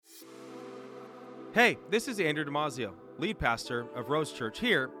Hey, this is Andrew Damazio, lead pastor of Rose Church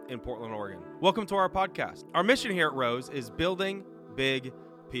here in Portland, Oregon. Welcome to our podcast. Our mission here at Rose is building big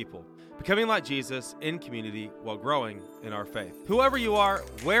people, becoming like Jesus in community while growing in our faith. Whoever you are,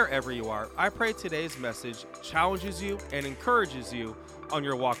 wherever you are, I pray today's message challenges you and encourages you on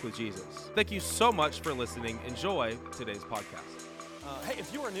your walk with Jesus. Thank you so much for listening. Enjoy today's podcast. Hey,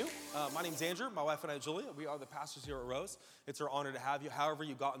 if you are new, my name's Andrew. My wife and I, Julia, we are the pastors here at Rose. It's our honor to have you, however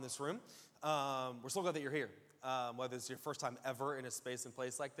you got in this room. We're so glad that you're here. Whether it's your first time ever in a space and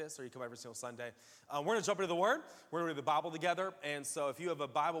place like this or you come every single Sunday. We're going to jump into the Word. We're going to read the Bible together. And so if you have a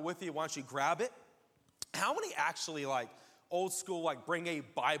Bible with you, why don't you grab it? How many actually, old school, bring a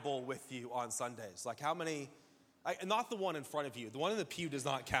Bible with you on Sundays? How many, not the one in front of you. The one in the pew does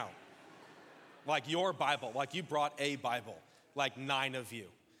not count. Your Bible, you brought a Bible. 9 of you.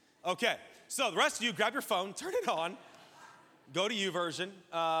 Okay, so the rest of you, grab your phone, turn it on. Go to YouVersion.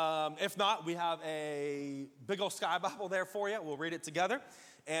 If not, we have a big old Sky Bible there for you. We'll read it together.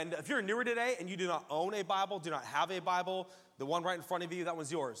 And if you're newer today and you do not own a Bible, do not have a Bible, the one right in front of you, that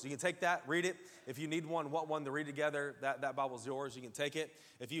one's yours. You can take that, read it. If you need one, want one to read together, that Bible's yours. You can take it.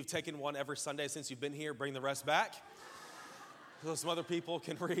 If you've taken one every Sunday since you've been here, bring the rest back. So some other people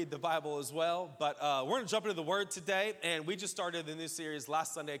can read the Bible as well. But we're going to jump into the Word today. And we just started a new series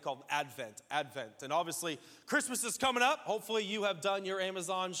last Sunday called Advent. And obviously, Christmas is coming up. Hopefully, you have done your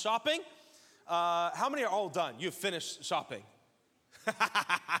Amazon shopping. How many are all done? You've finished shopping.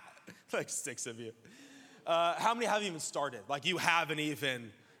 6 of you. How many haven't even started? You haven't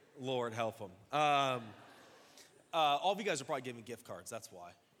even, Lord help them. All of you guys are probably giving gift cards. That's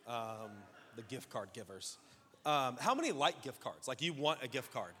why. The gift card givers. How many like gift cards? You want a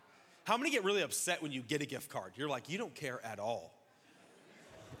gift card? How many get really upset when you get a gift card? You're you don't care at all.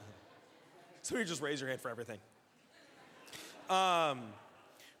 So you just raise your hand for everything.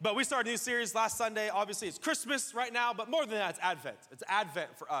 But we started a new series last Sunday. Obviously, it's Christmas right now, but more than that, it's Advent. It's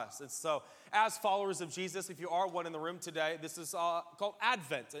Advent for us. And so as followers of Jesus, if you are one in the room today, this is called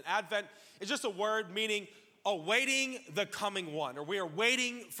Advent. And Advent is just a word meaning awaiting the coming one, or we are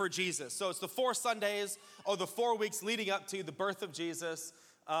waiting for Jesus. So it's the 4 Sundays or the 4 weeks leading up to the birth of Jesus,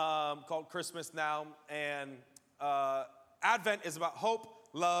 called Christmas now. And Advent is about hope,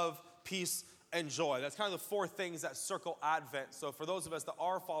 love, peace, and joy. That's kind of the 4 things that circle Advent. So for those of us that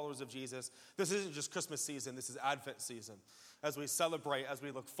are followers of Jesus, this isn't just Christmas season, this is Advent season. As we celebrate, as we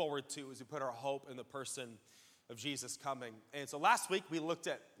look forward to, as we put our hope in the person of Jesus coming. And so last week we looked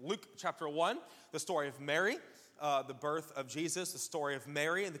at Luke chapter 1, the story of Mary, the birth of Jesus, the story of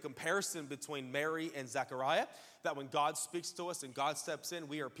Mary, and the comparison between Mary and Zechariah, that when God speaks to us and God steps in,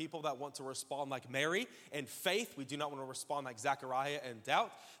 we are people that want to respond like Mary in faith. We do not want to respond like Zechariah in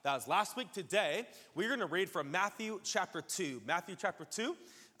doubt. That was last week. Today, we're going to read from Matthew chapter 2. Matthew chapter 2,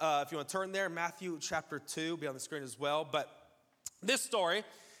 if you want to turn there, Matthew chapter 2, be on the screen as well. But this story,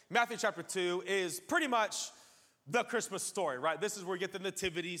 Matthew chapter 2, is pretty much the Christmas story, right? This is where we get the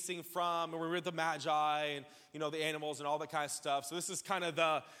nativity scene from, and we read the Magi and, the animals and all that kind of stuff. So this is kind of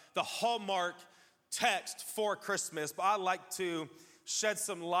the hallmark text for Christmas. But I'd like to shed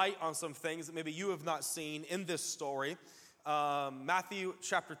some light on some things that maybe you have not seen in this story. Matthew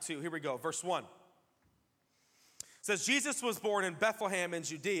chapter 2, here we go, verse 1. It says, Jesus was born in Bethlehem in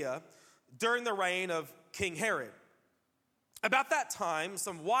Judea during the reign of King Herod. About that time,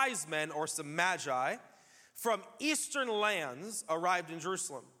 some wise men or some magi from eastern lands arrived in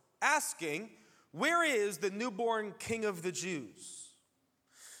Jerusalem, asking, "Where is the newborn King of the Jews?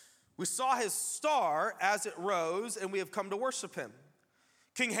 We saw his star as it rose, and we have come to worship him."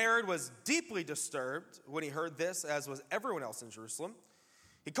 King Herod was deeply disturbed when he heard this, as was everyone else in Jerusalem.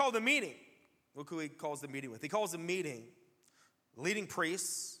 He called a meeting. Look who he calls the meeting with. He calls a meeting leading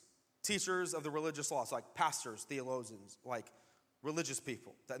priests, teachers of the religious laws, like pastors, theologians, like religious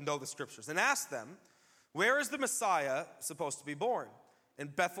people that know the scriptures, and asked them, "Where is the Messiah supposed to be born?" "In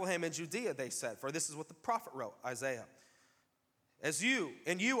Bethlehem in Judea," they said, "for this is what the prophet wrote, Isaiah. As you,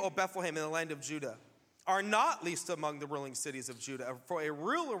 O Bethlehem in the land of Judah, are not least among the ruling cities of Judah, for a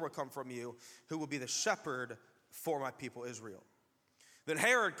ruler will come from you who will be the shepherd for my people Israel." Then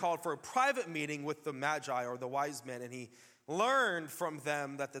Herod called for a private meeting with the Magi, or the wise men, and he learned from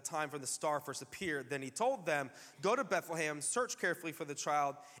them that the time for the star first appeared. Then he told them, "Go to Bethlehem, search carefully for the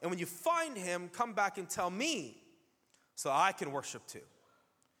child, and when you find him, come back and tell me, so I can worship too."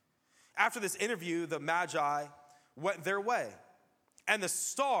 After this interview, the Magi went their way, and the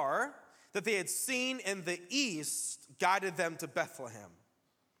star that they had seen in the east guided them to Bethlehem.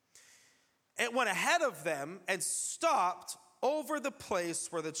 It went ahead of them and stopped over the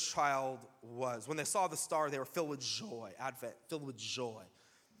place where the child was. When they saw the star, they were filled with joy. Advent, filled with joy.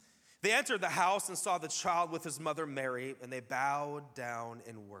 They entered the house and saw the child with his mother Mary, and they bowed down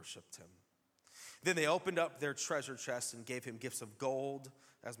and worshiped him. Then they opened up their treasure chest and gave him gifts of gold,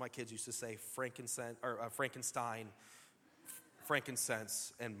 as my kids used to say, Frankenstein,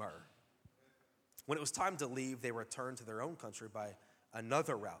 frankincense, and myrrh. When it was time to leave, they returned to their own country by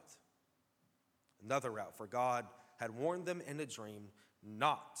another route, for God had warned them in a dream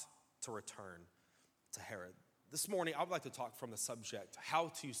not to return to Herod. This morning, I would like to talk from the subject,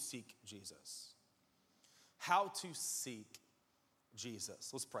 how to seek Jesus. How to seek Jesus.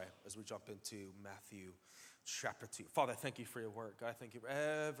 Let's pray as we jump into Matthew chapter 2. Father, I thank you for your word. God, I thank you for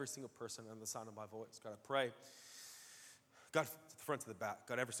every single person on the sound of my voice. God, I pray, God, to the front to the back,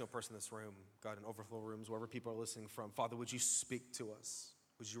 God, every single person in this room, God, in overflow rooms, wherever people are listening from, Father, would you speak to us?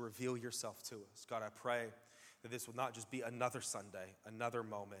 Would you reveal yourself to us? God, I pray that this will not just be another Sunday, another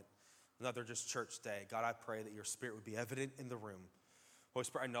moment, another just church day. God, I pray that your spirit would be evident in the room. Holy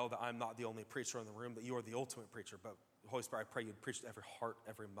Spirit, I know that I'm not the only preacher in the room, that you are the ultimate preacher, but Holy Spirit, I pray you'd preach to every heart,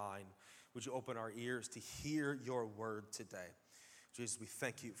 every mind. Would you open our ears to hear your word today? Jesus, we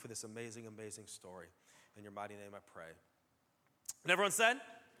thank you for this amazing, amazing story. In your mighty name I pray. And everyone said?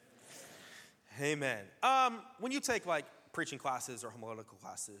 Amen. When you take like preaching classes or homiletical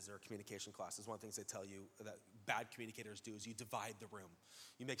classes or communication classes, one of the things they tell you that bad communicators do is you divide the room.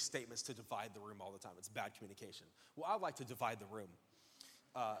 You make statements to divide the room all the time. It's bad communication. Well, I'd like to divide the room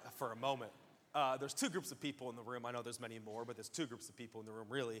for a moment. There's two groups of people in the room. I know there's many more, but there's two groups of people in the room,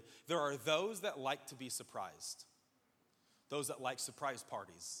 really. There are those that like to be surprised. Those that like surprise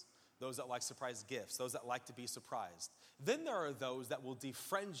parties. Those that like surprise gifts. Those that like to be surprised. Then there are those that will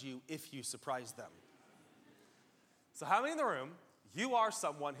defriend you if you surprise them. So how many in the room, you are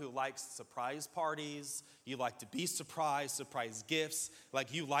someone who likes surprise parties, you like to be surprised, surprise gifts,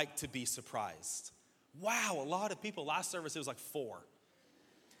 like you like to be surprised? Wow, a lot of people. Last service, it was like 4.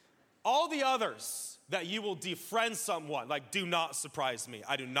 All the others that you will defriend someone, like do not surprise me.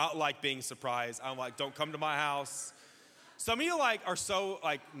 I do not like being surprised. I'm like, don't come to my house. Some of you like are so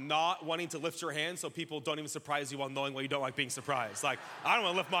like not wanting to lift your hand so people don't even surprise you while knowing why you don't like being surprised. Like, I don't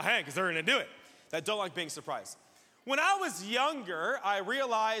want to lift my hand because they're going to do it. That don't like being surprised. When I was younger, I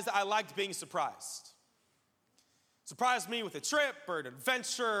realized I liked being surprised. Surprise me with a trip or an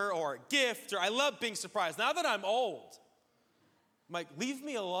adventure or a gift, or I love being surprised. Now that I'm old, I'm like, leave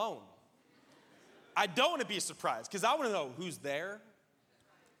me alone. I don't want to be surprised because I want to know who's there,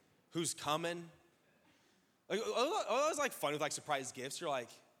 who's coming. Like, it was like fun with like surprise gifts. You're like,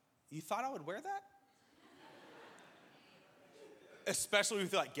 you thought I would wear that? Especially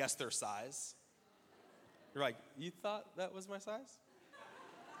if you like guess their size. You're like, you thought that was my size?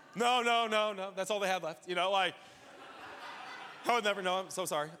 No. That's all they had left. You know, like, I would never know. I'm so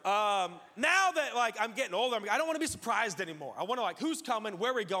sorry. Now that, like, I'm getting older, I don't want to be surprised anymore. I want to, like, who's coming?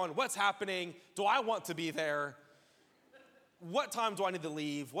 Where are we going? What's happening? Do I want to be there? What time do I need to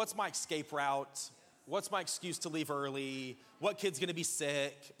leave? What's my escape route? What's my excuse to leave early? What kid's going to be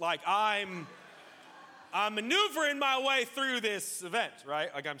sick? Like, I'm maneuvering my way through this event,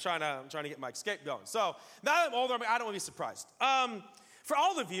 right? Like I'm trying to get my escape going. So now that I'm older, I don't want to be surprised. For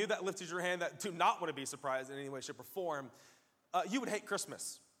all of you that lifted your hand that do not want to be surprised in any way, shape, or form, you would hate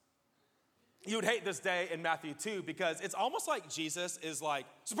Christmas. You would hate this day in Matthew 2 because it's almost like Jesus is like,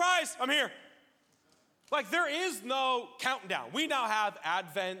 surprise, I'm here. Like there is no countdown. We now have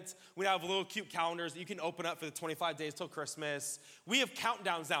Advent. We now have little cute calendars that you can open up for the 25 days till Christmas. We have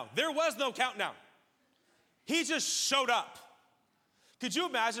countdowns now. There was no countdown. He just showed up. Could you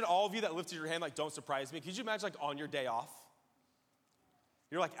imagine all of you that lifted your hand like, don't surprise me? Could you imagine like on your day off?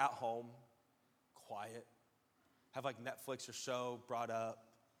 You're like at home, quiet, have like Netflix or show brought up,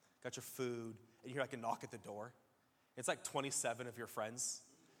 got your food, and you hear like a knock at the door. It's like 27 of your friends.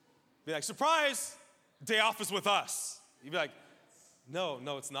 Be like, surprise, day off is with us. You'd be like, no,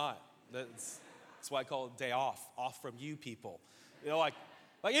 it's not. That's why I call it day off from you people. You know, like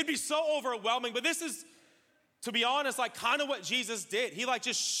it'd be so overwhelming, but this is, to be honest, like kind of what Jesus did. He like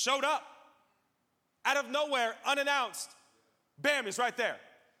just showed up out of nowhere, unannounced. Bam, he's right there.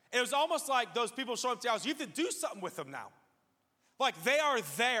 And it was almost like those people showing up to your house. You have to do something with them now. Like they are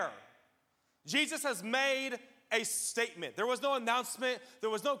there. Jesus has made a statement. There was no announcement. There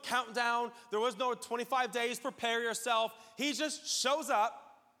was no countdown. There was no 25 days, prepare yourself. He just shows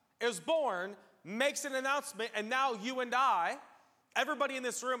up, is born, makes an announcement, and now you and I, everybody in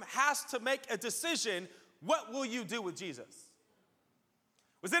this room has to make a decision. What will you do with Jesus?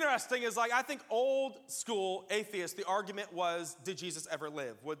 What's interesting is like, I think old school atheists, the argument was, did Jesus ever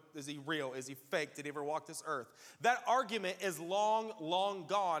live? Is he real? Is he fake? Did he ever walk this earth? That argument is long, long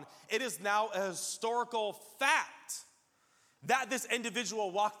gone. It is now a historical fact that this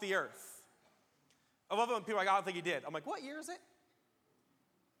individual walked the earth. I love it when people are like, I don't think he did. I'm like, what year is it?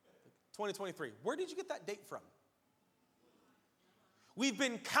 2023. Where did you get that date from? We've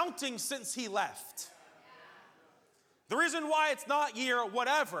been counting since he left. The reason why it's not year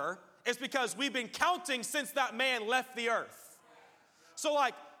whatever is because we've been counting since that man left the earth. So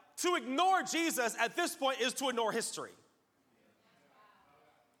like, to ignore Jesus at this point is to ignore history.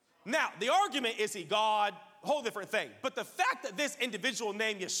 Now, the argument is he God, a whole different thing. But the fact that this individual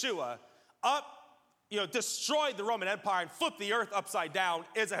named Yeshua destroyed the Roman Empire and flipped the earth upside down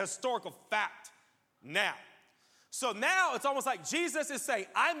is a historical fact now. So now it's almost like Jesus is saying,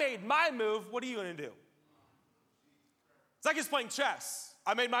 I made my move, what are you going to do? It's like he's playing chess.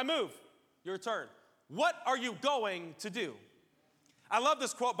 I made my move, your turn. What are you going to do? I love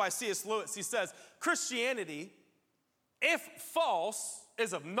this quote by C.S. Lewis. He says, Christianity, if false,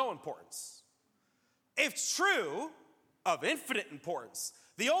 is of no importance. If true, of infinite importance.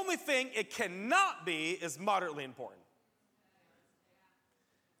 The only thing it cannot be is moderately important.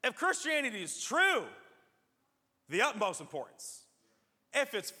 If Christianity is true, the utmost importance.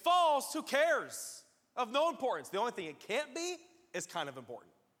 If it's false, who cares? Of no importance. The only thing it can't be is kind of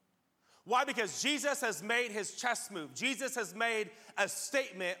important. Why? Because Jesus has made his chess move. Jesus has made a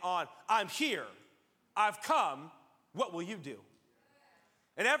statement on, I'm here, I've come, what will you do?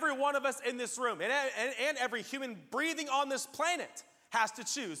 And every one of us in this room, and every human breathing on this planet has to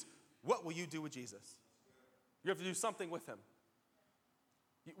choose, what will you do with Jesus? You have to do something with him.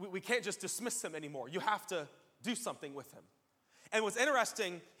 We can't just dismiss him anymore. You have to do something with him. And what's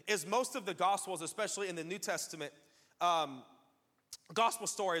interesting is most of the Gospels, especially in the New Testament, gospel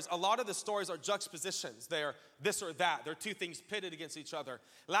stories, a lot of the stories are juxtapositions. They're this or that. They're two things pitted against each other.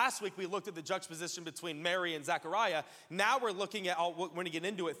 Last week, we looked at the juxtaposition between Mary and Zechariah. Now we're looking at, when you get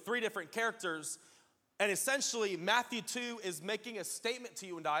into it, three different characters. And essentially, Matthew 2 is making a statement to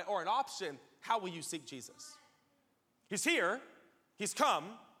you and I, or an option. How will you seek Jesus? He's here. He's come.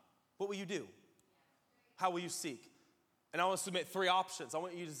 What will you do? How will you seek? And I want to submit three options. I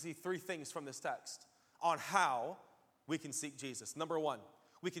want you to see three things from this text on how we can seek Jesus. Number one,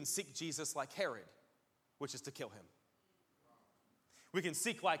 we can seek Jesus like Herod, which is to kill him. We can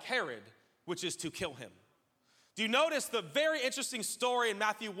seek like Herod, which is to kill him. Do you notice the very interesting story in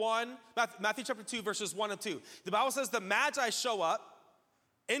Matthew chapter 2, verses 1 and 2? The Bible says the Magi show up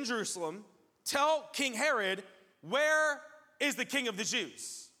in Jerusalem, tell King Herod, where is the King of the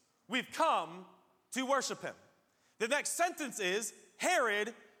Jews? We've come to worship him. The next sentence is,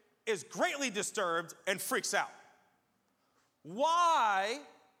 Herod is greatly disturbed and freaks out. Why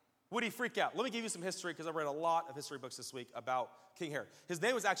would he freak out? Let me give you some history, because I read a lot of history books this week about King Herod. His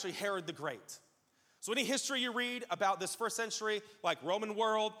name was actually Herod the Great. So any history you read about this first century, like Roman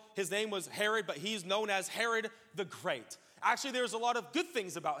world, his name was Herod, but he's known as Herod the Great. Actually, there's a lot of good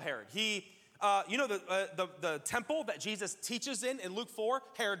things about Herod. He, the temple that Jesus teaches in Luke 4,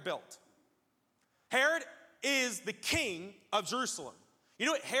 Herod built. Herod is the king of Jerusalem. You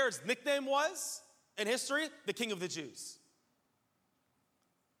know what Herod's nickname was in history? The King of the Jews.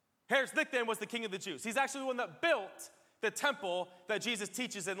 Herod's nickname was the King of the Jews. He's actually the one that built the temple that Jesus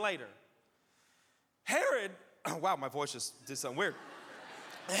teaches in later. Herod, oh wow, my voice just did something weird.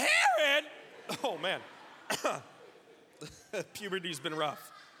 Herod, oh man, puberty's been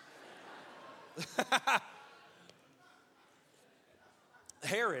rough.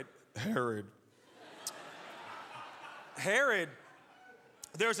 Herod,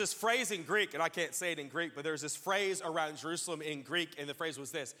 there's this phrase in Greek, and I can't say it in Greek, but there's this phrase around Jerusalem in Greek, and the phrase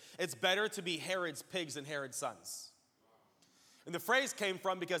was this: it's better to be Herod's pigs than Herod's sons. And the phrase came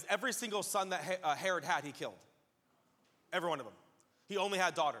from because every single son that Herod had, he killed. Every one of them. He only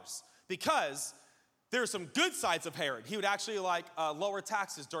had daughters. Because there are some good sides of Herod. He would actually lower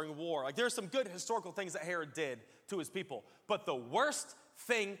taxes during war. Like there are some good historical things that Herod did to his people. But the worst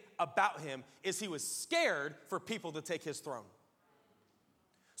thing about him is he was scared for people to take his throne.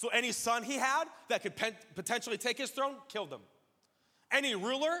 So any son he had that could potentially take his throne, killed him. Any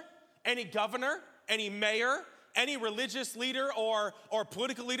ruler, any governor, any mayor, any religious leader or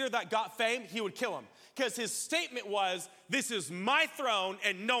political leader that got fame, he would kill him. Because his statement was, this is my throne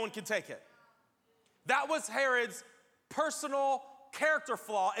and no one can take it. That was Herod's personal character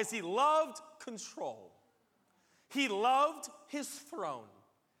flaw, is he loved control. He loved his throne.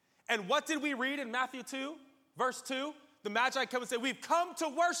 And what did we read in Matthew 2, verse 2? The Magi come and say, we've come to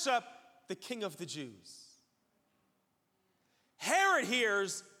worship the King of the Jews. Herod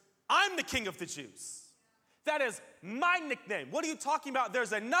hears, I'm the King of the Jews. That is my nickname. What are you talking about?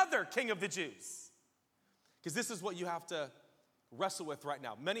 There's another King of the Jews. Because this is what you have to wrestle with right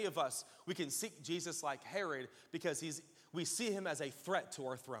now. Many of us, we can seek Jesus like Herod because we see him as a threat to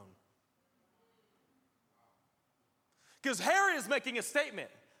our throne. Because Herod is making a statement.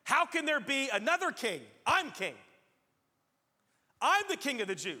 How can there be another king? I'm king. I'm the king of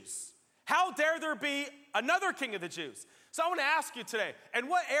the Jews. How dare there be another king of the Jews? So I want to ask you today, in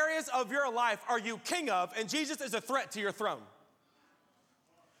what areas of your life are you king of, and Jesus is a threat to your throne?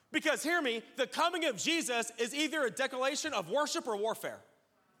 Because hear me, the coming of Jesus is either a declaration of worship or warfare.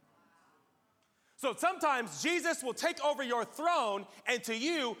 So sometimes Jesus will take over your throne, and to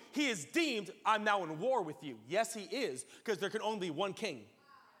you, he is deemed, I'm now in war with you. Yes, he is, because there can only be one king.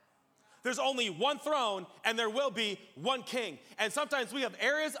 There's only one throne, and there will be one king. And sometimes we have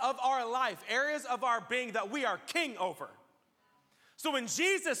areas of our life, areas of our being that we are king over. So when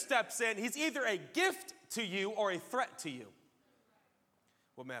Jesus steps in, he's either a gift to you or a threat to you.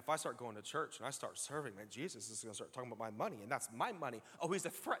 Well, man, if I start going to church and I start serving, man, Jesus is going to start talking about my money, and that's my money. Oh, he's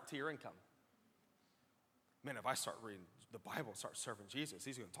a threat to your income. Man, if I start reading the Bible and start serving Jesus,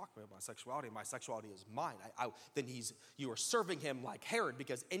 he's going to talk to me about my sexuality. My sexuality is mine. Then you are serving him like Herod,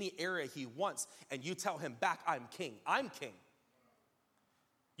 because any area he wants, and you tell him back, I'm king. I'm king.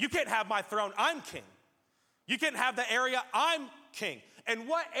 You can't have my throne. I'm king. You can't have the area. I'm king. And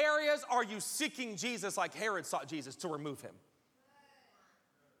what areas are you seeking Jesus like Herod sought Jesus to remove him?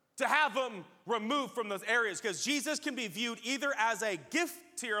 To have him removed from those areas, because Jesus can be viewed either as a gift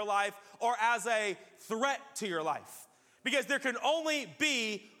to your life or as a threat to your life. Because there can only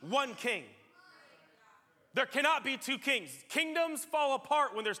be one king. There cannot be two kings. Kingdoms fall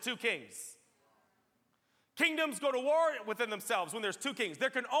apart when there's two kings. Kingdoms go to war within themselves when there's two kings.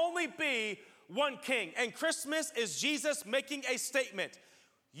 There can only be one king. And Christmas is Jesus making a statement.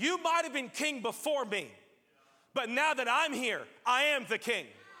 You might have been king before me, but now that I'm here, I am the king.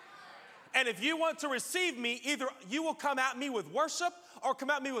 And if you want to receive me, either you will come at me with worship or come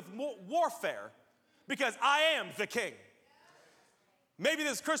at me with warfare, because I am the king. Maybe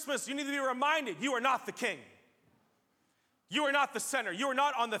this Christmas you need to be reminded you are not the king. You are not the center. You are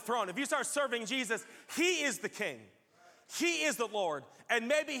not on the throne. If you start serving Jesus, he is the king. He is the Lord. And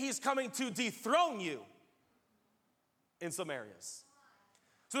maybe he's coming to dethrone you in some areas.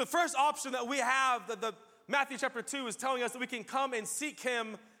 So the first option that we have, the Matthew chapter 2 is telling us that we can come and seek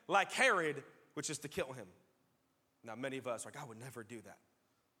him like Herod, which is to kill him. Now, many of us are like, I would never do that.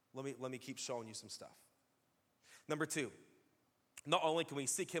 Let me keep showing you some stuff. Number two, not only can we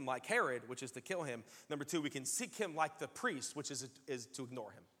seek him like Herod, which is to kill him, number two, we can seek him like the priest, which is to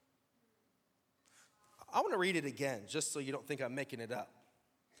ignore him. I want to read it again, just so you don't think I'm making it up.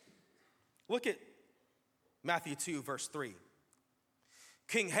 Look at Matthew 2, verse 3.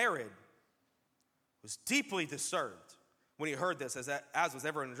 King Herod was deeply disturbed when he heard this, as was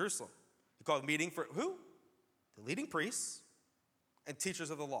everyone in Jerusalem. He called a meeting for who? The leading priests and teachers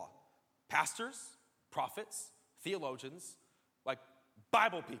of the law. Pastors, prophets, theologians, like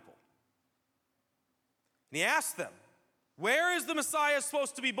Bible people. And he asked them, where is the Messiah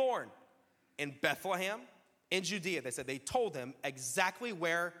supposed to be born? In Bethlehem, in Judea. They said they told him exactly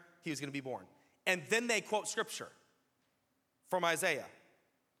where he was going to be born. And then they quote scripture from Isaiah.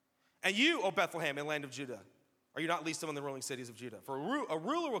 And you, O Bethlehem, in land of Judah, are you not least among the ruling cities of Judah? For a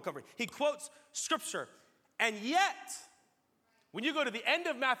ruler will come. He quotes scripture. And yet, when you go to the end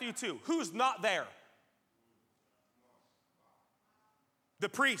of Matthew 2, who's not there? The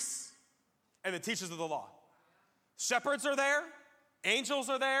priests and the teachers of the law. Shepherds are there. Angels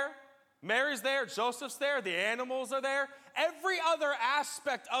are there. Mary's there. Joseph's there. The animals are there. Every other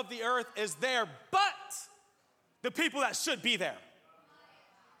aspect of the earth is there, but the people that should be there.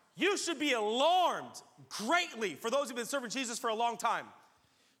 You should be alarmed greatly, for those who've been serving Jesus for a long time,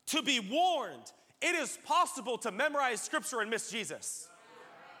 to be warned. It is possible to memorize scripture and miss Jesus.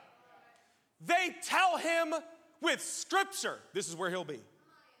 They tell him with scripture, this is where he'll be.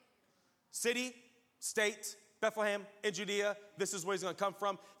 City, state, Bethlehem, in Judea, this is where he's going to come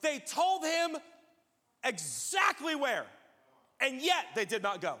from. They told him exactly where, and yet they did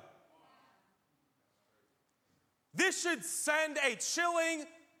not go. This should send a chilling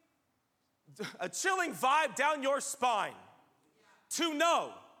vibe down your spine to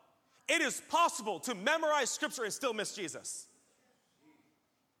know it is possible to memorize scripture and still miss Jesus.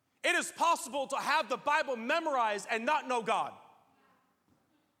 It is possible to have the Bible memorized and not know God.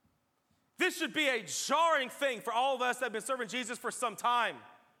 This should be a jarring thing for all of us that have been serving Jesus for some time.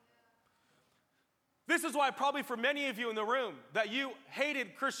 This is why probably for many of you in the room that you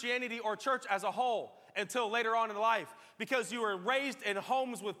hated Christianity or church as a whole until later on in life, because you were raised in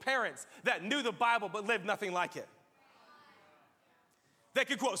homes with parents that knew the Bible but lived nothing like it. They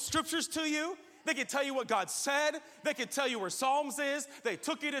could quote scriptures to you, They can tell you what God said. They can tell you where Psalms is. They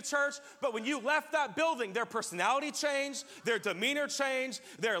took you to church. But when you left that building, their personality changed, their demeanor changed,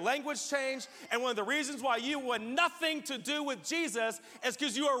 their language changed. And one of the reasons why you had nothing to do with Jesus is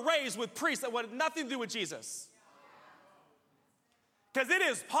because you were raised with priests that had nothing to do with Jesus. Because it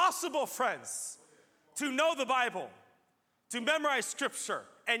is possible, friends, to know the Bible, to memorize Scripture,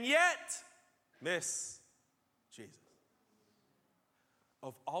 and yet miss Jesus.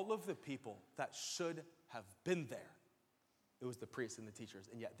 Of all of the people that should have been there, it was the priests and the teachers,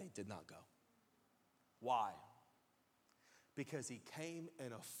 and yet they did not go. Why? Because he came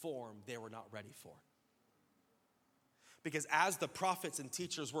in a form they were not ready for. Because as the prophets and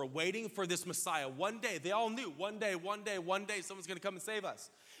teachers were waiting for this Messiah, one day, they all knew, one day, someone's going to come and save us.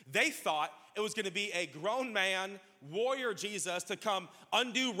 They thought it was going to be a grown man, warrior Jesus, to come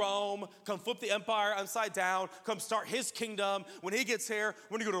undo Rome, come flip the empire upside down, come start his kingdom. When he gets here,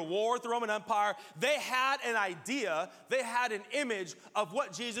 we're going to go to war with the Roman Empire. They had an idea, they had an image of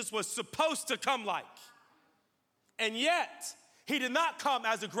what Jesus was supposed to come like. And yet, he did not come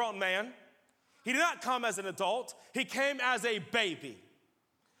as a grown man. He did not come as an adult. He came as a baby.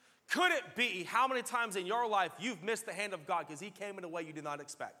 Could it be how many times in your life you've missed the hand of God because he came in a way you did not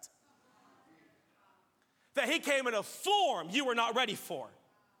expect? That he came in a form you were not ready for.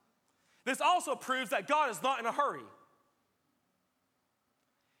 This also proves that God is not in a hurry.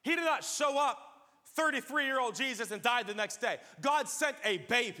 He did not show up 33-year-old Jesus and died the next day. God sent a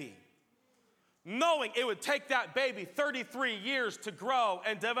baby, knowing it would take that baby 33 years to grow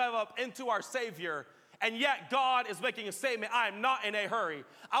and develop into our Savior. And yet God is making a statement, I am not in a hurry.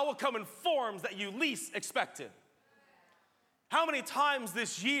 I will come in forms that you least expected. How many times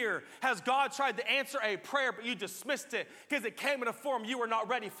this year has God tried to answer a prayer, but you dismissed it because it came in a form you were not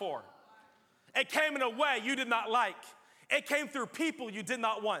ready for? It came in a way you did not like. It came through people you did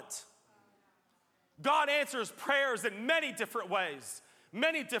not want. God answers prayers in many different ways,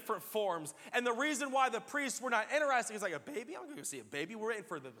 many different forms. And the reason why the priests were not interested is like, a baby? I'm going to go see a baby. We're waiting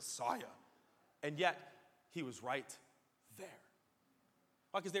for the Messiah. And yet, he was right there.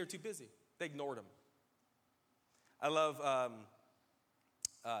 Why? Because they were too busy. They ignored him. I love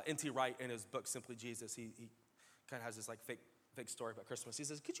N.T. Wright in his book, Simply Jesus. He kind of has this like fake story about Christmas. He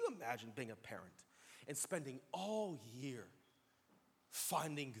says, could you imagine being a parent and spending all year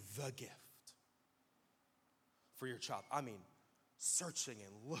finding the gift for your child? I mean, searching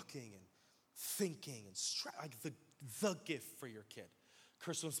and looking and thinking and like the gift for your kid.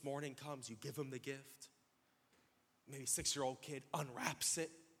 Christmas morning comes, you give them the gift. Maybe 6-year-old kid unwraps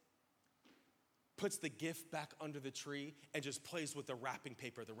it, puts the gift back under the tree, and just plays with the wrapping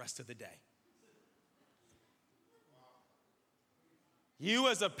paper the rest of the day. You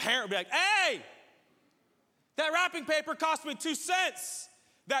as a parent be like, hey, that wrapping paper cost me 2 cents.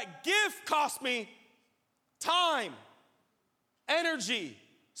 That gift cost me time, energy,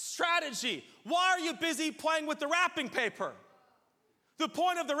 strategy. Why are you busy playing with the wrapping paper? The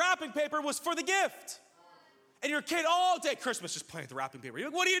point of the wrapping paper was for the gift. And your kid all day Christmas just playing with the wrapping paper. You're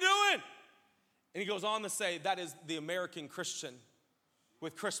like, what are you doing? And he goes on to say, that is the American Christian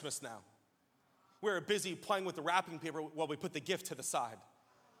with Christmas now. We're busy playing with the wrapping paper while we put the gift to the side.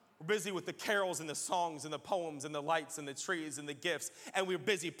 We're busy with the carols and the songs and the poems and the lights and the trees and the gifts. And we're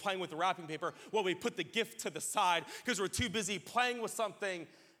busy playing with the wrapping paper while we put the gift to the side because we're too busy playing with something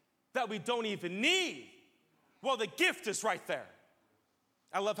that we don't even need. Well, the gift is right there.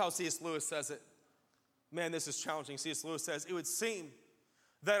 I love how C.S. Lewis says it. Man, this is challenging. C.S. Lewis says, it would seem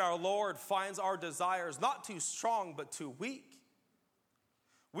that our Lord finds our desires not too strong, but too weak.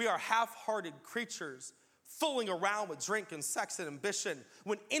 We are half-hearted creatures fooling around with drink and sex and ambition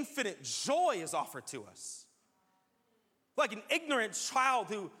when infinite joy is offered to us. Like an ignorant child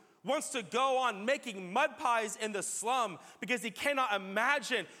who wants to go on making mud pies in the slum because he cannot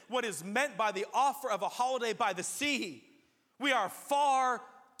imagine what is meant by the offer of a holiday by the sea. We are far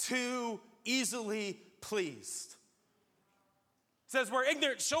too easily pleased. It says we're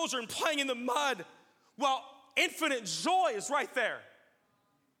ignorant children playing in the mud while infinite joy is right there.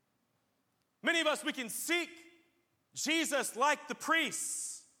 Many of us, we can seek Jesus like the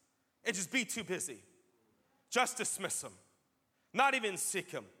priests and just be too busy. Just dismiss him. Not even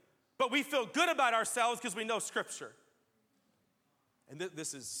seek him. But we feel good about ourselves because we know Scripture. And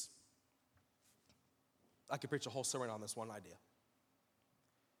this is, I could preach a whole sermon on this one idea.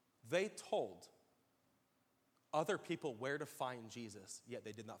 They told other people where to find Jesus, yet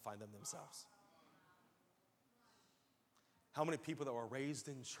they did not find them themselves. How many people that were raised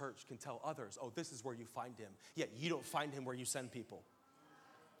in church can tell others, oh, this is where you find him, yet you don't find him where you send people?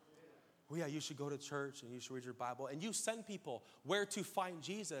 oh yeah, you should go to church and you should read your Bible. And you send people where to find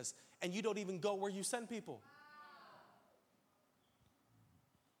Jesus, and you don't even go where you send people.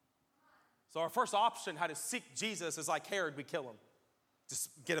 So our first option, how to seek Jesus, is like Herod, we kill him. Just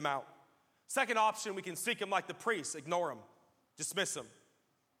get him out. Second option, we can seek him like the priests, ignore him, dismiss him,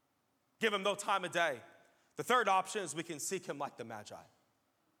 give him no time of day. The third option is we can seek him like the Magi,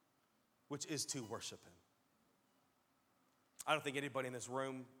 which is to worship him. I don't think anybody in this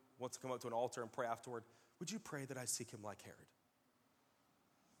room wants to come up to an altar and pray afterward. Would you pray that I seek him like Herod?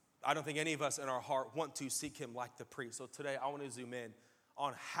 I don't think any of us in our heart want to seek him like the priest. So today I want to zoom in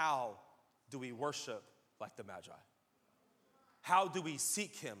on how do we worship like the Magi? How do we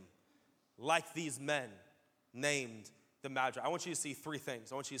seek him like these men named the Magi? I want you to see three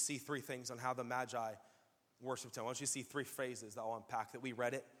things. I want you to see three things on how the Magi worshiped him. I want you to see three phrases that I'll unpack that we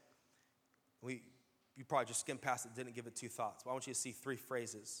read it. You probably just skimmed past it, didn't give it two thoughts. But I want you to see three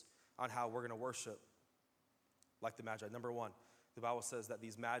phrases on how we're going to worship like the Magi. Number one, the Bible says that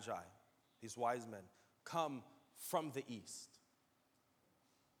these Magi, these wise men, come from the east.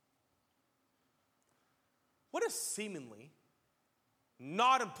 What a seemingly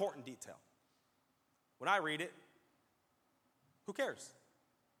not important detail. When I read it, who cares?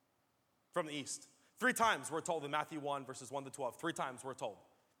 From the east. 3 times we're told in Matthew 1, verses 1 to 12. 3 times we're told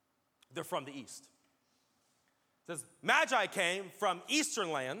they're from the east. It says, Magi came from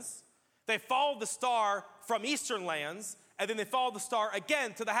eastern lands. They followed the star from eastern lands, and then they followed the star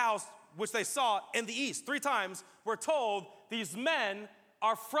again to the house which they saw in the east. 3 times we're told these men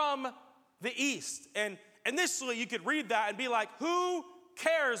are from the east. And initially you could read that and be like, who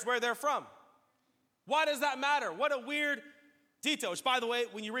cares where they're from? Why does that matter? What a weird detail. Which, by the way,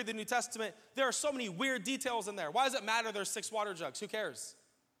 when you read the New Testament, there are so many weird details in there. Why does it matter there's 6 water jugs? Who cares?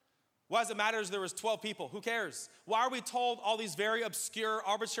 Why does it matter there was 12 people? Who cares? Why are we told all these very obscure,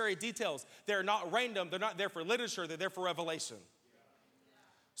 arbitrary details? They're not random. They're not there for literature. They're there for revelation.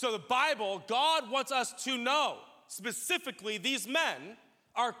 So the Bible, God wants us to know, specifically, these men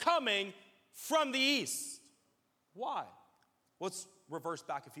are coming from the east. Why? Let's reverse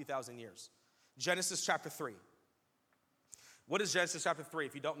back a few thousand years. Genesis chapter 3. What is Genesis chapter 3?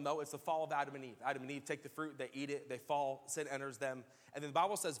 If you don't know, it's the fall of Adam and Eve. Adam and Eve take the fruit, they eat it, they fall, sin enters them. And then the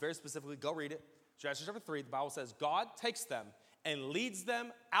Bible says very specifically, go read it. Genesis chapter 3, the Bible says God takes them and leads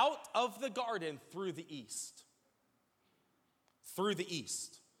them out of the garden through the east. Through the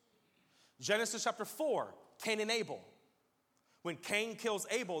east. Genesis chapter 4, Cain and Abel. When Cain kills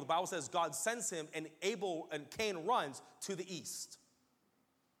Abel, the Bible says God sends him and Cain runs to the east.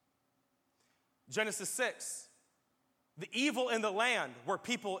 Genesis 6, the evil in the land were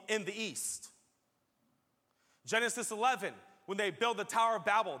people in the east. Genesis 11, when they built the Tower of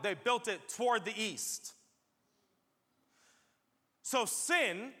Babel, they built it toward the east. So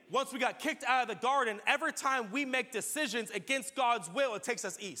sin, once we got kicked out of the garden, every time we make decisions against God's will, it takes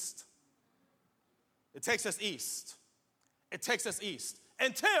us east. It takes us east. It takes us east.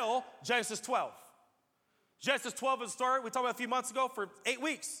 Until Genesis 12. Genesis 12 is a story we talked about a few months ago for 8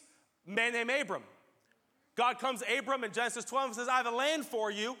 weeks. A man named Abram. God comes to Abram in Genesis 12 and says, I have a land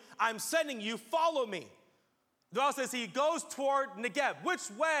for you. I'm sending you. Follow me. The Bible says he goes toward Negev. Which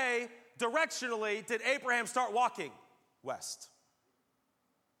way, directionally, did Abraham start walking? West.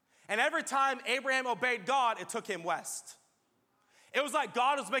 And every time Abraham obeyed God, it took him west. It was like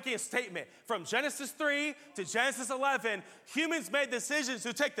God was making a statement. From Genesis 3 to Genesis 11, humans made decisions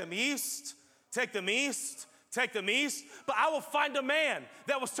to take them east, take them east, take them east. But I will find a man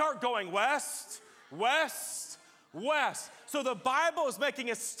that will start going west, west, west. So the Bible is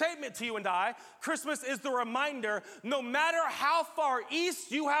making a statement to you and I. Christmas is the reminder, no matter how far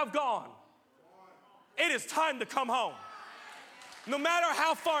east you have gone, it is time to come home. No matter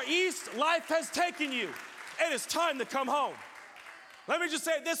how far east life has taken you, it is time to come home. Let me just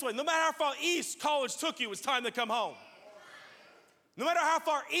say it this way. No matter how far east college took you, it's time to come home. No matter how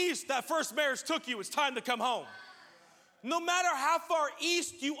far east that first marriage took you, it's time to come home. No matter how far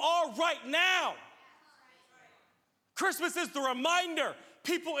east you are right now, Christmas is the reminder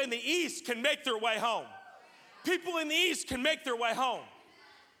people in the east can make their way home. People in the east can make their way home.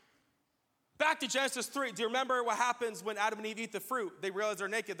 Back to Genesis 3. Do you remember what happens when Adam and Eve eat the fruit? They realize they're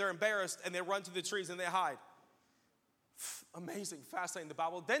naked, they're embarrassed, and they run to the trees and they hide. Amazing, fascinating. The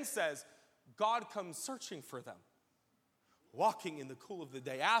Bible then says God comes searching for them, walking in the cool of the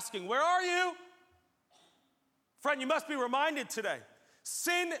day, asking, where are you? Friend, you must be reminded today,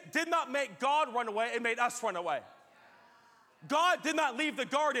 sin did not make God run away, it made us run away. God did not leave the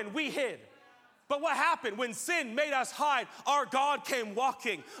garden, we hid. But what happened when sin made us hide? Our God came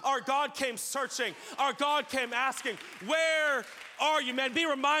walking, our God came searching, our God came asking, where are you, man? Be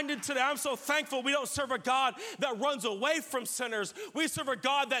reminded today. I'm so thankful we don't serve a God that runs away from sinners. We serve a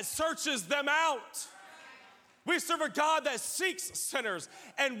God that searches them out. We serve a God that seeks sinners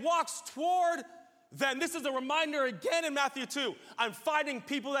and walks toward them. This is a reminder again in Matthew 2. I'm finding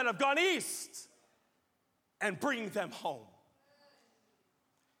people that have gone east and bringing them home.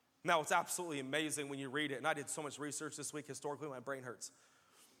 Now, it's absolutely amazing when you read it, and I did so much research this week historically, my brain hurts.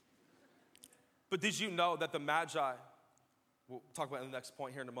 But did you know that the Magi, we'll talk about it in the next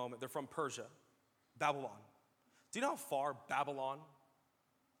point here in a moment, they're from Persia, Babylon. Do you know how far Babylon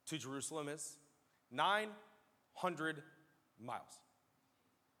to Jerusalem is? 900 miles.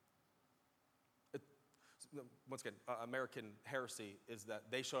 Once again, American heresy is that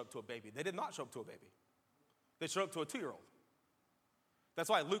they showed up to a baby. They did not show up to a baby. They showed up to a 2-year-old. That's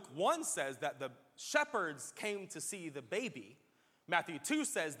why Luke 1 says that the shepherds came to see the baby. Matthew 2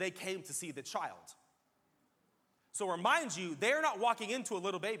 says they came to see the child. So remind you, they're not walking into a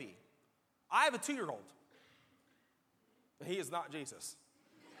little baby. I have a 2-year-old. He is not Jesus.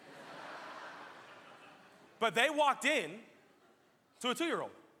 But they walked in to a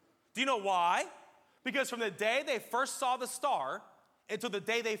 2-year-old. Do you know why? Because from the day they first saw the star until the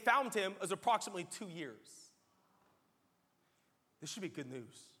day they found him was approximately 2 years. This should be good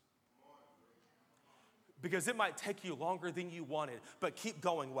news. Because it might take you longer than you wanted, but keep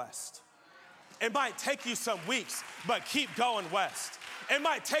going west. It might take you some weeks, but keep going west. It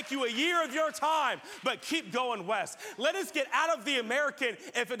might take you a year of your time, but keep going west. Let us get out of the American,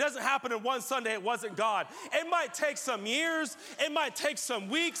 if it doesn't happen in one Sunday, it wasn't God. It might take some years. It might take some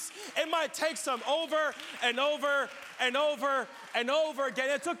weeks. It might take some over and over and over and over again.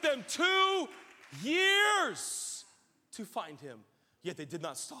 It took them 2 years to find him, yet they did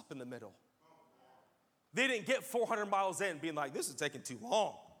not stop in the middle. They didn't get 400 miles in being like, this is taking too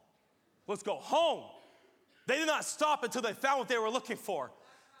long. Let's go home. They did not stop until they found what they were looking for.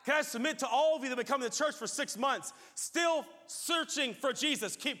 Can I submit to all of you that have been coming to church for 6 months, still searching for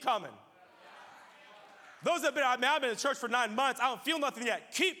Jesus, keep coming. Those that have been, I've been in church for 9 months, I don't feel nothing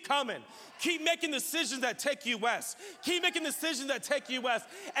yet. Keep coming. Keep making decisions that take you west. Keep making decisions that take you west.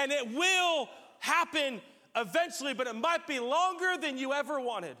 And it will happen eventually, but it might be longer than you ever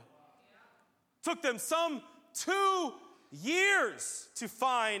wanted. Took them some 2 years to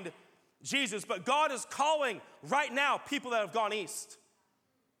find Jesus, but God is calling right now people that have gone east,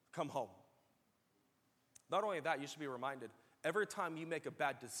 come home. Not only that, you should be reminded, every time you make a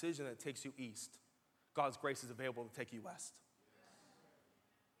bad decision that takes you east, God's grace is available to take you west.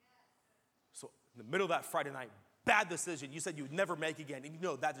 So in the middle of that Friday night, bad decision, you said you would never make again, and you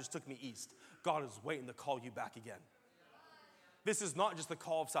know that just took me east. God is waiting to call you back again. This is not just the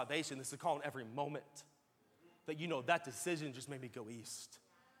call of salvation, this is a call in every moment that you know that decision just made me go east.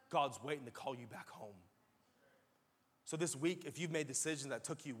 God's waiting to call you back home. So this week, if you've made decisions that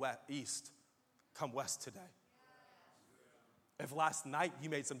took you east, come west today. If last night you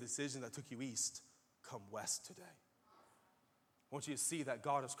made some decisions that took you east, come west today. I want you to see that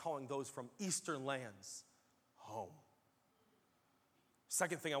God is calling those from eastern lands home.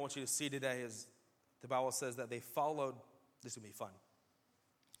 Second thing I want you to see today is the Bible says that they followed, this is going to be fun.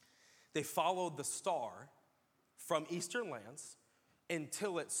 They followed the star from eastern lands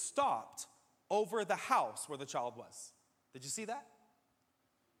until it stopped over the house where the child was. Did you see that?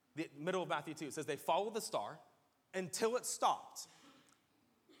 The middle of Matthew 2, it says they followed the star until it stopped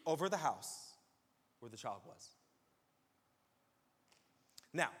over the house where the child was.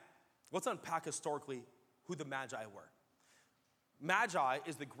 Now, let's unpack historically who the Magi were. Magi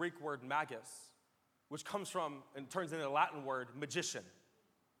is the Greek word magus, which comes from and turns into the Latin word magician.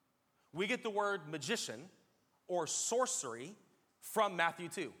 We get the word magician or sorcery from Matthew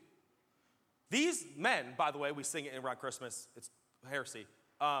 2. These men, by the way, we sing it around Christmas, it's heresy,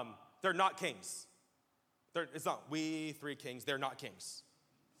 they're not kings. It's not we three kings, they're not kings.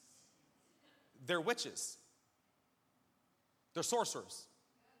 They're witches. They're sorcerers.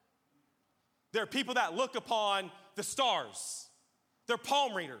 They're people that look upon the stars. They're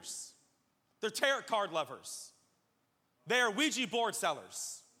palm readers. They're tarot card lovers. They are Ouija board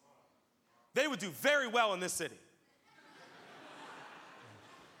sellers. They would do very well in this city.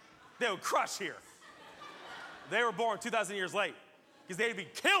 They would crush here. They were born 2,000 years late because they'd be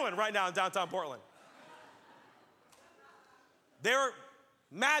killing right now in downtown Portland. They're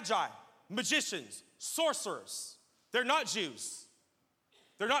magi, magicians, sorcerers. They're not Jews.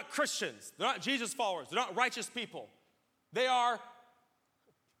 They're not Christians. They're not Jesus followers. They're not righteous people. They are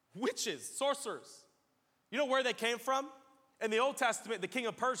witches, sorcerers. You know where they came from? In the Old Testament, the king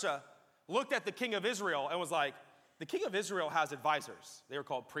of Persia looked at the king of Israel and was like, the king of Israel has advisors. They were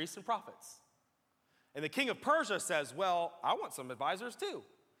called priests and prophets. And the king of Persia says, well, I want some advisors too.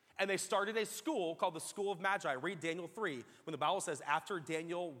 And they started a school called the School of Magi. Read Daniel 3, when the Bible says after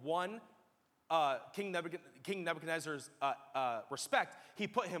Daniel won King Nebuchadnezzar's respect, he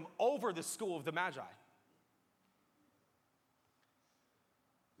put him over the school of the Magi.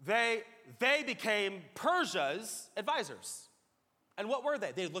 They became Persia's advisors. And what were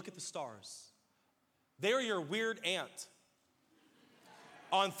they? They look at the stars. They are your weird aunt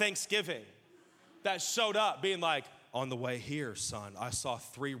on Thanksgiving that showed up being like, on the way here, son, I saw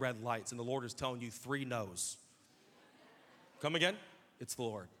 3 red lights, and the Lord is telling you 3 no's. Come again? It's the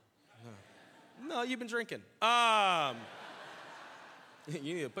Lord. No, you've been drinking. You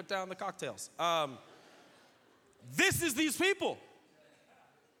need to put down the cocktails. This is these people.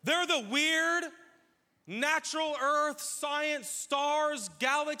 They're the weird, natural earth, science, stars,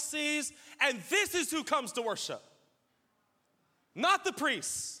 galaxies, and this is who comes to worship. Not the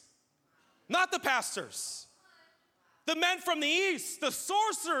priests, not the pastors, the men from the east, the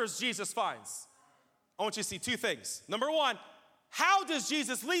sorcerers Jesus finds. I want you to see 2 things. Number 1, how does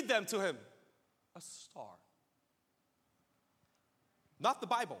Jesus lead them to him? A star. Not the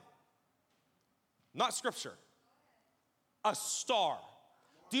Bible, not scripture, a star.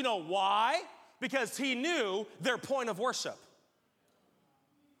 Do you know why? Because he knew their point of worship.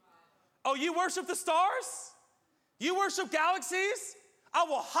 Oh, you worship the stars? You worship galaxies? I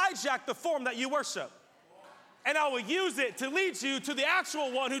will hijack the form that you worship. And I will use it to lead you to the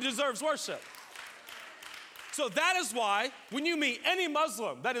actual one who deserves worship. So that is why when you meet any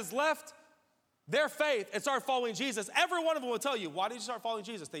Muslim that has left their faith and started following Jesus, every one of them will tell you, why did you start following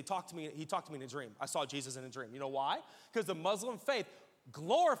Jesus? He talked to me in a dream. I saw Jesus in a dream. You know why? Because the Muslim faith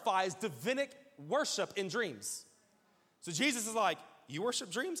glorifies divinic worship in dreams. So Jesus is like, you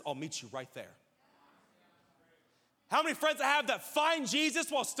worship dreams? I'll meet you right there. How many friends I have that find Jesus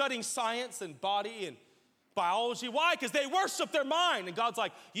while studying science and body and biology? Why? Because they worship their mind. And God's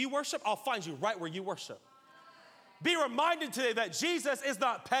like, you worship? I'll find you right where you worship. Be reminded today that Jesus is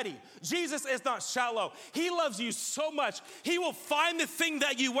not petty. Jesus is not shallow. He loves you so much. He will find the thing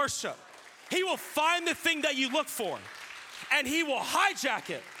that you worship. He will find the thing that you look for. And he will hijack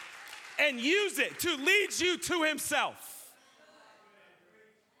it and use it to lead you to himself.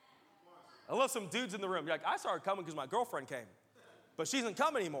 I love some dudes in the room. You're like, I started coming because my girlfriend came, but she doesn't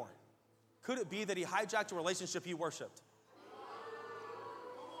come anymore. Could it be that he hijacked a relationship you worshiped?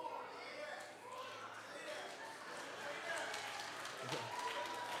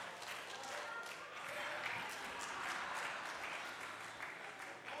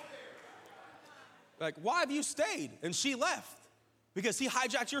 Like, why have you stayed? And she left. Because he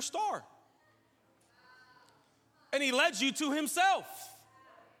hijacked your star. And he led you to himself.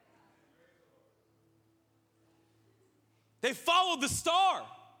 They followed the star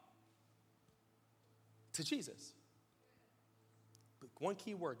to Jesus. But one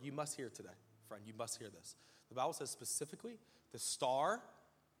key word you must hear today, friend, you must hear this. The Bible says specifically, the star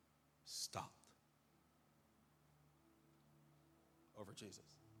stopped over Jesus.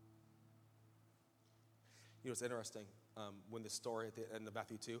 You know what's interesting? When the story at the end of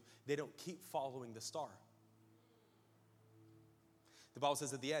Matthew 2, they don't keep following the star. The Bible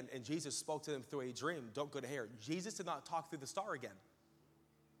says at the end, and Jesus spoke to them through a dream, don't go to Herod. Jesus did not talk through the star again.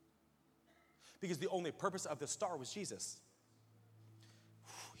 Because the only purpose of the star was Jesus.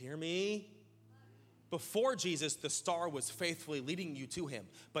 Hear me? Before Jesus, the star was faithfully leading you to him.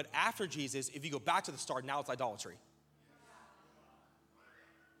 But after Jesus, if you go back to the star, now it's idolatry.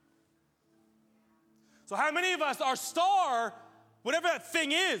 So how many of us, our star, whatever that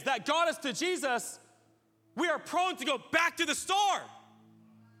thing is that got us to Jesus, we are prone to go back to the star.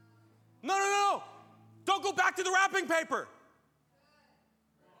 No. Don't go back to the wrapping paper.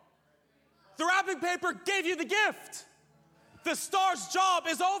 The wrapping paper gave you the gift. The star's job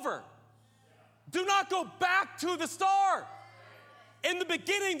is over. Do not go back to the star. In the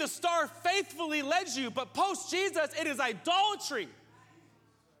beginning, the star faithfully led you, but post-Jesus, it is idolatry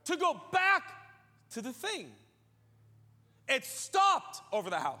to go back to the thing. It stopped over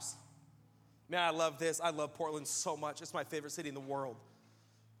the house. Man, I love this. I love Portland so much. It's my favorite city in the world.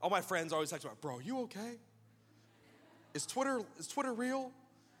 All my friends are always talking about, bro, you okay? Is Twitter real?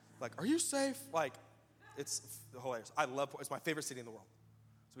 Like, are you safe? Like, it's hilarious. It's my favorite city in the world.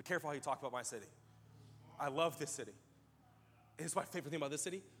 So be careful how you talk about my city. I love this city. It's my favorite thing about this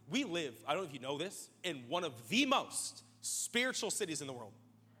city. We live, I don't know if you know this, in one of the most spiritual cities in the world.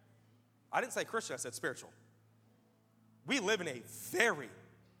 I didn't say Christian, I said spiritual. We live in a very,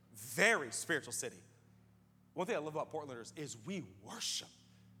 very spiritual city. One thing I love about Portlanders is we worship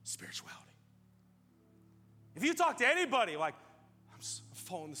spirituality. If you talk to anybody like, I'm I'm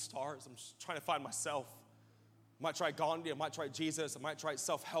following the stars. I'm just trying to find myself. I might try Gandhi. I might try Jesus. I might try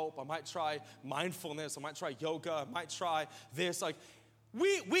self-help. I might try mindfulness. I might try yoga. I might try this. Like,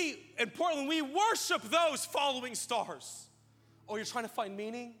 we in Portland, we worship those following stars. Oh, you're trying to find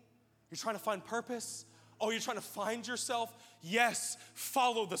meaning? You're trying to find purpose? Oh, you're trying to find yourself? Yes,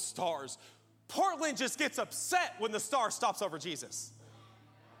 follow the stars. Portland just gets upset when the star stops over Jesus.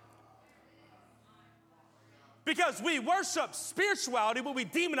 Because we worship spirituality, but we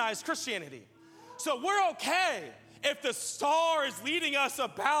demonize Christianity. So we're okay if the star is leading us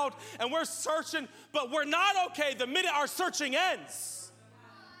about and we're searching, but we're not okay the minute our searching ends.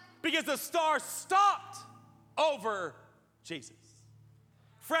 Because the star stopped over Jesus.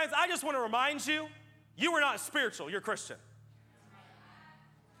 Friends, I just want to remind you, you are not spiritual, you're Christian.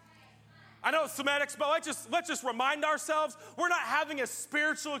 I know it's semantics, but let's just remind ourselves, we're not having a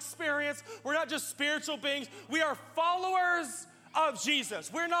spiritual experience. We're not just spiritual beings. We are followers of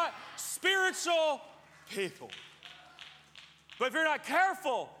Jesus. We're not spiritual people. But if you're not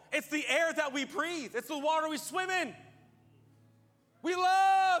careful, it's the air that we breathe. It's the water we swim in. We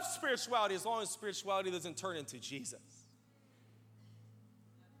love spirituality as long as spirituality doesn't turn into Jesus.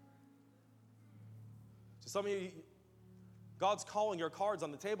 So some of you, God's calling your cards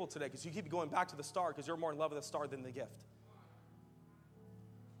on the table today because you keep going back to the star because you're more in love with the star than the gift.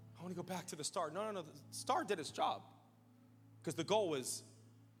 I want to go back to the star. No. The star did its job because the goal was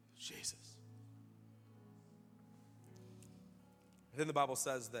Jesus. And then the Bible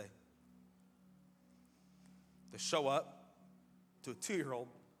says they show up to a 2-year-old,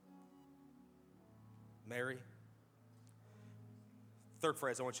 Mary. Third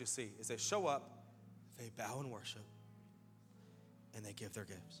phrase I want you to see is they show up, they bow and worship, and they give their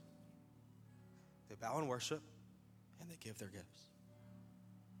gifts. They bow and worship, and they give their gifts.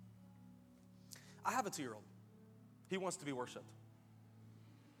 I have a 2-year-old. He wants to be worshiped.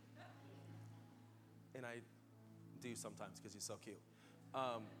 And I do sometimes because he's so cute.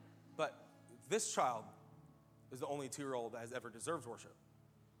 But this child is the only 2-year-old that has ever deserved worship.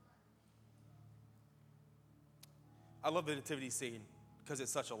 I love the nativity scene because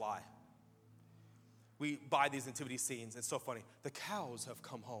it's such a lie. We buy these nativity scenes. It's so funny. The cows have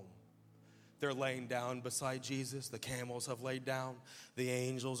come home. They're laying down beside Jesus. The camels have laid down. The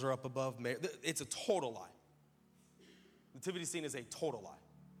angels are up above. It's a total lie. Nativity scene is a total lie.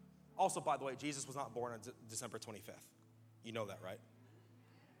 Also, by the way, Jesus was not born on December 25th. You know that, right?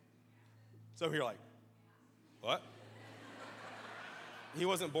 So you're like, what? He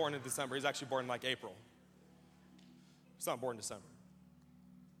wasn't born in December. He's actually born in like April. He's not born in December.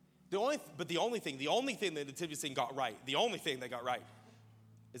 The only thing the nativity scene got right, the only thing they got right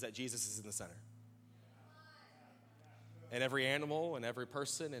is that Jesus is in the center. And every animal and every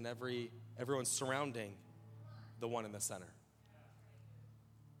person and everyone surrounding the one in the center.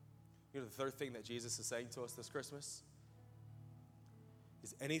 You know the third thing that Jesus is saying to us this Christmas?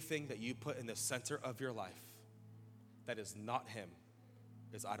 Is anything that you put in the center of your life that is not him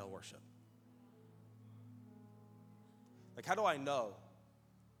is idol worship. Like, how do I know?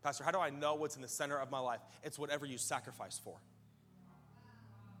 Pastor, how do I know what's in the center of my life? It's whatever you sacrifice for.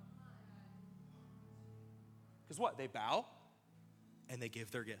 Because what? They bow and they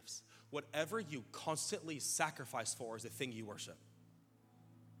give their gifts. Whatever you constantly sacrifice for is the thing you worship.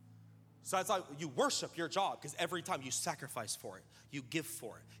 So it's like you worship your job because every time you sacrifice for it, you give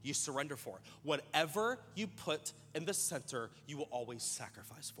for it, you surrender for it. Whatever you put in the center, you will always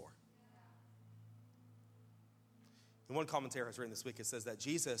sacrifice for. And one commentator has written this week, it says that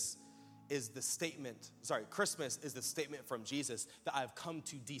Christmas is the statement from Jesus that I have come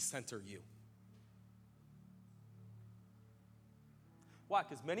to decenter you. Why?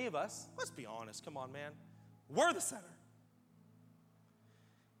 Because many of us, let's be honest, come on, man, we're the center.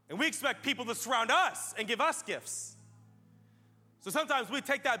 And we expect people to surround us and give us gifts. So sometimes we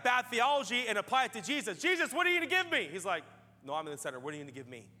take that bad theology and apply it to Jesus. Jesus, what are you going to give me? He's like, no, I'm in the center. What are you going to give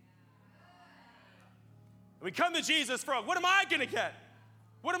me? And we come to Jesus for, what am I going to get?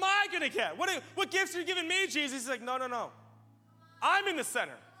 What am I going to get? What gifts are you giving me, Jesus? He's like, no. I'm in the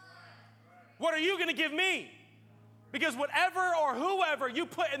center. What are you going to give me? Because whatever or whoever you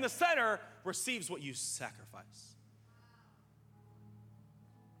put in the center receives what you sacrifice.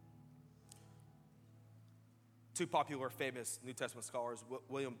 Two popular, famous New Testament scholars,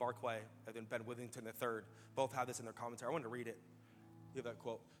 William Barclay and then Ben Withington III, both have this in their commentary. I wanted to read it. You have that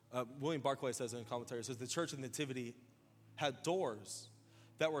quote. William Barclay says in a commentary, it says, the Church of the Nativity had doors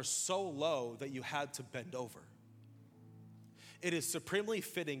that were so low that you had to bend over. It is supremely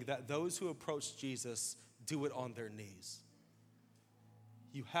fitting that those who approach Jesus do it on their knees.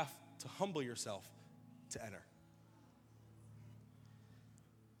 You have to humble yourself to enter.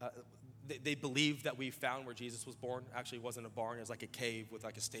 They believe that we found where Jesus was born. Actually, it wasn't a barn. It was like a cave with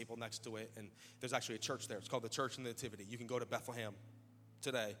like a stable next to it. And there's actually a church there. It's called the Church of the Nativity. You can go to Bethlehem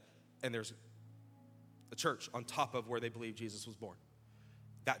today, and there's a church on top of where they believe Jesus was born.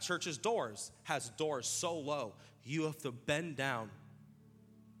 That church's has doors so low, you have to bend down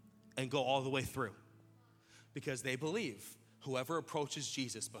and go all the way through. Because they believe whoever approaches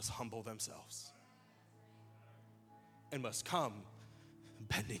Jesus must humble themselves and must come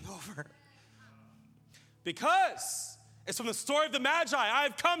bending over. Because it's from the story of the Magi.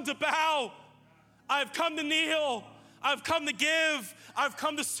 I've come to bow. I've come to kneel. I've come to give. I've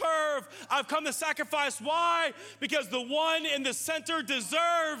come to serve. I've come to sacrifice. Why? Because the one in the center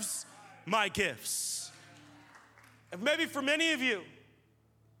deserves my gifts. And maybe for many of you,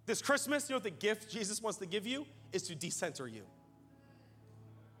 this Christmas, you know what the gift Jesus wants to give you is to decenter you.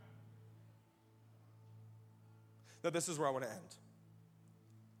 Now, this is where I want to end.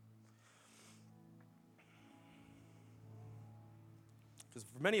 Because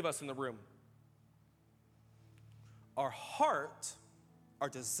for many of us in the room, our heart, our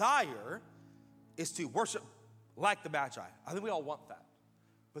desire is to worship like the Magi. I think we all want that.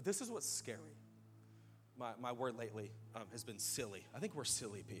 But this is what's scary. My word lately has been silly. I think we're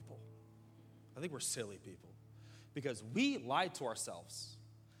silly people. Because we lied to ourselves,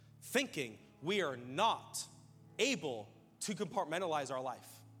 thinking we are not able to compartmentalize our life.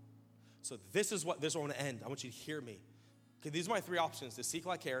 So this is where I want to end. I want you to hear me. Okay, these are my three options: to seek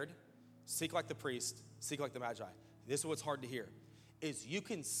like Herod, seek like the priest, seek like the Magi. This is what's hard to hear, is you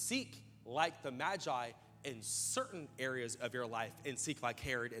can seek like the Magi in certain areas of your life and seek like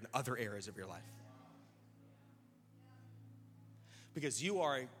Herod in other areas of your life. Because you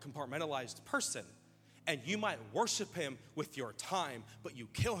are a compartmentalized person, and you might worship him with your time, but you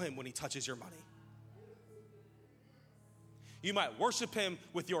kill him when he touches your money. You might worship him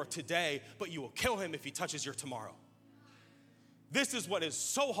with your today, but you will kill him if he touches your tomorrow. This is what is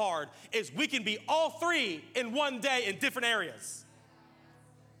so hard, is we can be all three in one day in different areas.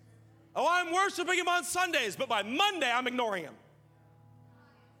 Oh, I'm worshiping him on Sundays, but by Monday, I'm ignoring him.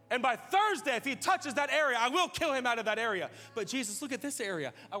 And by Thursday, if he touches that area, I will kill him out of that area. But Jesus, look at this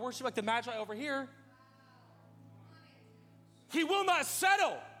area. I worship like the Magi over here. He will not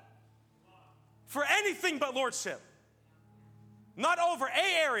settle for anything but lordship. Not over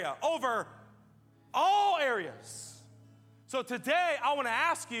a area, over all areas. So today, I want to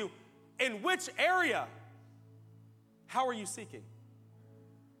ask you, in which area, how are you seeking?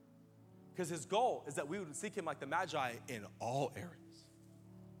 Because his goal is that we would seek him like the Magi in all areas.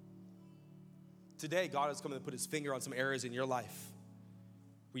 Today, God is coming to put his finger on some areas in your life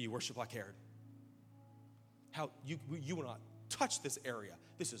where you worship like Herod. How you will not touch this area.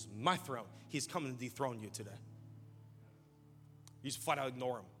 This is my throne. He's coming to dethrone you today. You just flat out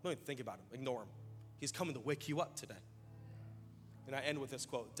ignore him. Don't even think about him. Ignore him. He's coming to wake you up today. And I end with this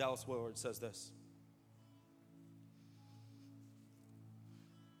quote. Dallas Willard says this: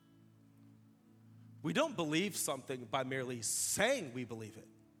 we don't believe something by merely saying we believe it,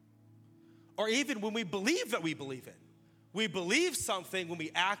 or even when we believe that we believe it. We believe something when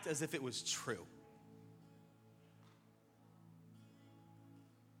we act as if it was true.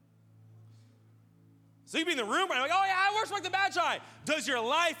 So you be in the room and you're like, oh yeah, I worship like the Magi. Does your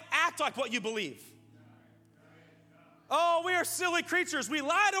life act like what you believe? Oh, we are silly creatures. We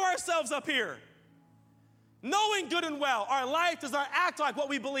lie to ourselves up here. Knowing good and well, our life does not act like what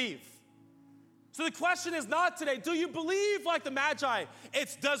we believe. So the question is not today, do you believe like the Magi?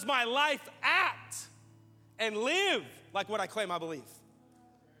 It's, does my life act and live like what I claim I believe?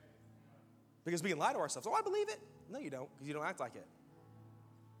 Because we can lie to ourselves. Oh, I believe it. No, you don't, because you don't act like it.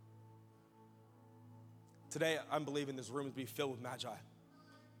 Today, I'm believing this room to be filled with Magi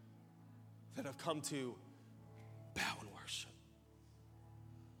that have come to bow and worship.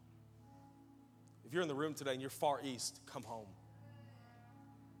 If you're in the room today and you're far east, come home.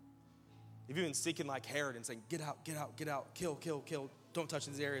 If you've been seeking like Herod and saying, get out, get out, get out, kill, kill, kill, don't touch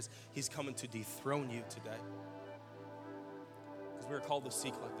these areas, he's coming to dethrone you today. Because we are called to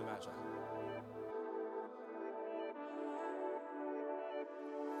seek like the Magi.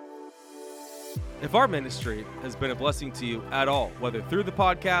 If our ministry has been a blessing to you at all, whether through the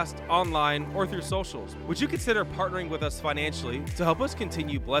podcast, online, or through socials, would you consider partnering with us financially to help us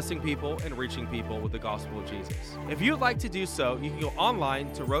continue blessing people and reaching people with the gospel of Jesus? If you'd like to do so, you can go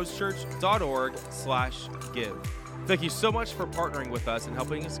online to rosechurch.org/give. Thank you so much for partnering with us and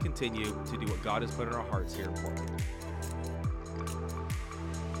helping us continue to do what God has put in our hearts here in Portland.